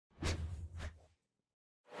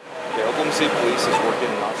City Police is working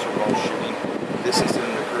an officer involved shooting. This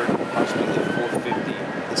incident occurred approximately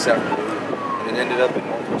 4:50 this afternoon, and it ended up in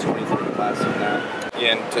Northwest 23rd Classic now.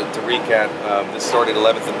 Again, to recap, this started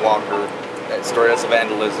 11th and Walker. It started as a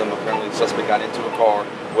vandalism. Apparently the suspect got into a car.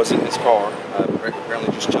 It wasn't his car.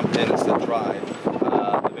 Apparently just jumped in instead of drive.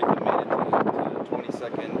 The victim made it to the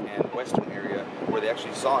 22nd and Western area, where they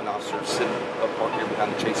actually saw an officer sitting parked here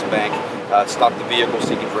behind the Chase Bank, stopped the vehicle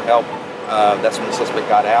seeking for help. That's when the suspect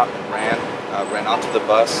got out and ran onto the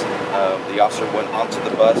bus. The officer went onto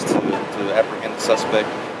the bus to apprehend the suspect.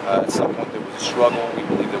 At some point there was a struggle. We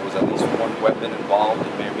believe there was at least one weapon involved.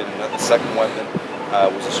 It may have been another second weapon. There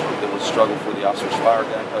was a struggle for the officer's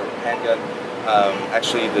handgun.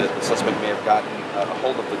 Actually, the suspect may have gotten a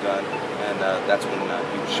hold of the gun, and that's when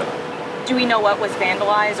he was shot. Do we know what was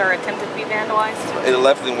vandalized or attempted to be vandalized? The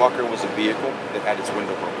 11th and Walker was a vehicle that had its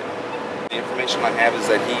window broken. The information I have is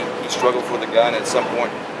that he struggled for the gun. At some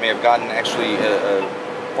point, may have gotten actually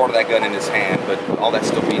part of that gun in his hand, but all that's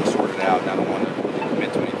still being sorted out, and I don't want to really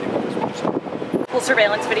commit to anything because we just don't. Will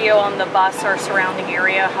surveillance video on the bus or surrounding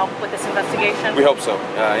area help with this investigation? We hope so.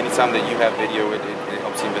 Anytime that you have video, it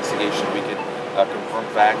helps the investigation. We can confirm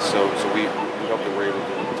facts, so we hope that we're able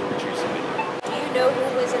to retrieve some video. Do you know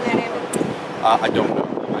who was in that ambulance? I don't know.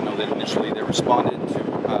 I know that initially they responded to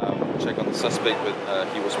check on the suspect, but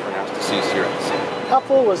he was pronounced deceased here at the scene. How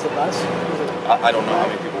full was the bus? I don't know how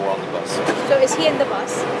many people were on the bus. So is he in the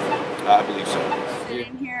bus? I believe so.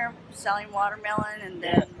 Sitting here selling watermelon, and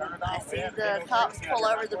then I see the cops pull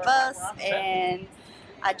over the bus, and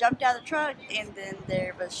I jumped out of the truck, and then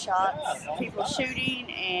there was shots, people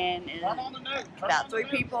shooting, and about 3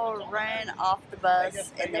 people ran off the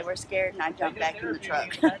bus, and they were scared, and I jumped back in the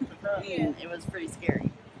truck. And it was pretty scary.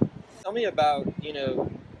 Tell me about,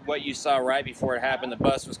 what you saw right before it happened. The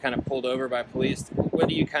bus was kind of pulled over by police. What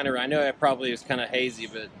do you I know it probably was kind of hazy,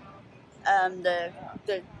 but...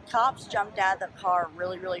 The cops jumped out of the car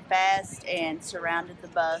really, really fast and surrounded the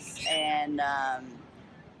bus, and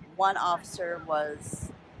one officer was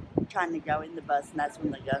trying to go in the bus, and that's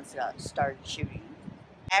when the guns started shooting.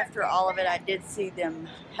 After all of it, I did see them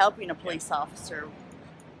helping a police officer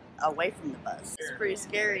away from the bus. It's pretty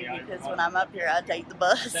scary because when I'm up here, I take the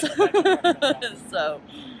bus. So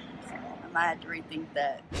I might have to rethink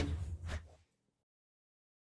that.